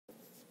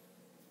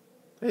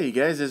Hey you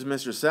guys, this is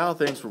Mr. Sal.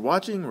 Thanks for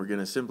watching. We're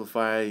going to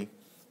simplify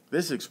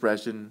this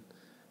expression,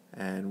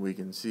 and we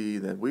can see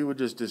that we would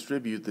just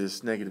distribute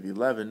this negative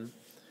 11,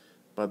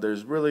 but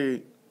there's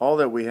really all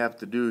that we have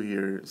to do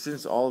here.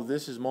 Since all of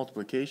this is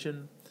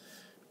multiplication,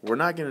 we're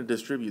not going to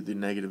distribute the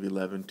negative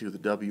 11 to the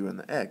w and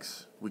the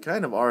x. We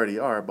kind of already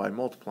are by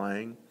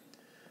multiplying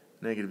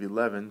negative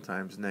 11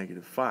 times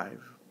negative 5.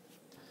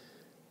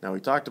 Now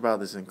we talked about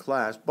this in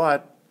class,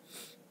 but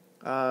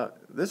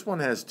this one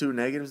has two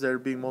negatives that are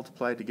being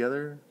multiplied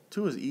together.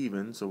 2 is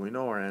even, so we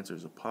know our answer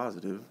is a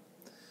positive.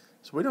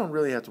 So we don't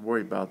really have to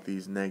worry about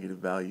these negative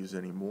values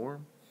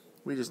anymore.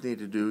 We just need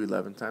to do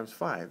 11 times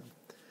 5.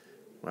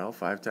 Well,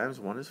 5 times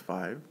 1 is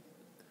 5.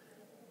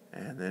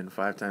 And then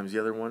 5 times the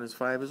other one is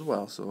 5 as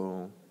well.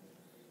 So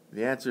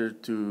the answer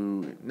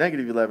to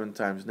negative 11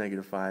 times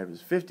negative 5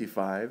 is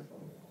 55.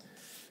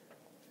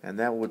 And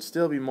that would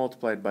still be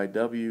multiplied by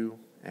w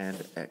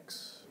and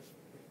x.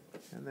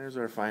 And there's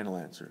our final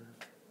answer.